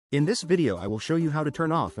In this video I will show you how to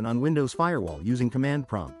turn off and on Windows Firewall using command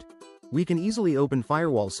prompt. We can easily open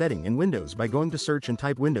Firewall setting in Windows by going to search and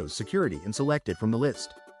type Windows Security and select it from the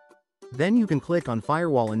list. Then you can click on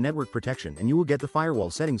Firewall and Network Protection and you will get the Firewall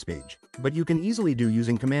settings page. But you can easily do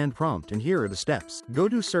using command prompt, and here are the steps. Go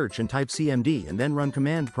to search and type CMD and then run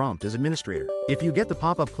command prompt as administrator. If you get the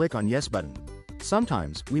pop-up, click on Yes button.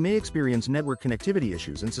 Sometimes, we may experience network connectivity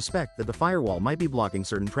issues and suspect that the firewall might be blocking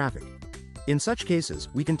certain traffic. In such cases,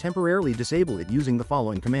 we can temporarily disable it using the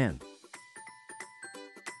following command.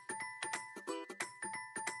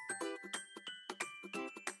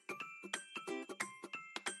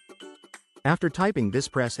 After typing this,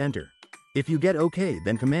 press enter. If you get OK,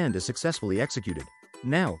 then command is successfully executed.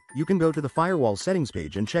 Now, you can go to the Firewall settings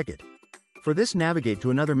page and check it. For this, navigate to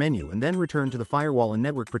another menu and then return to the Firewall and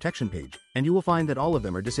Network Protection page, and you will find that all of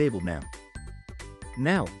them are disabled now.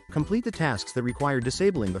 Now, complete the tasks that require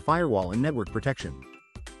disabling the Firewall and Network Protection.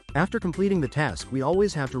 After completing the task, we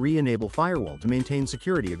always have to re-enable Firewall to maintain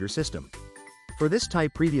security of your system. For this,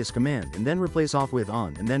 type previous command and then replace off with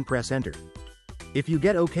on and then press enter. If you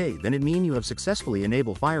get OK, then it means you have successfully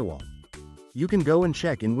enabled Firewall. You can go and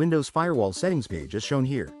check in Windows Firewall settings page as shown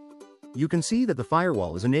here. You can see that the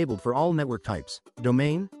Firewall is enabled for all network types: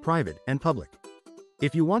 domain, private, and public.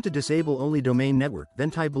 If you want to disable only domain network, then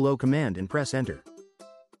type below command and press enter.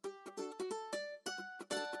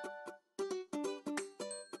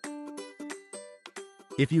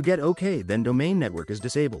 If you get OK, then domain network is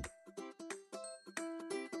disabled.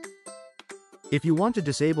 If you want to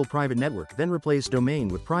disable private network, then replace domain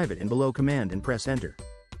with private and below command and press enter.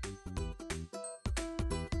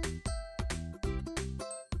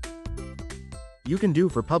 You can do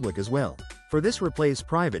for public as well. For this, replace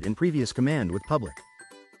private in previous command with public.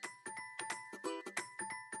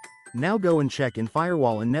 Now go and check in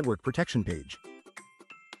Firewall and Network Protection page.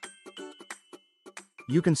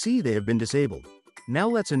 You can see they have been disabled. Now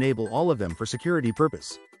let's enable all of them for security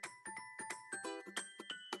purpose.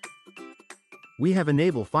 We have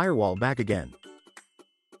enabled Firewall back again.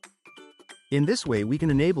 In this way we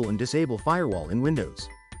can enable and disable Firewall in Windows.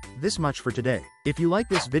 This much for today. If you like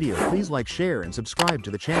this video, please like, share and subscribe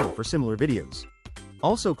to the channel for similar videos.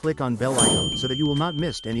 Also click on bell icon so that you will not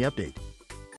miss any update.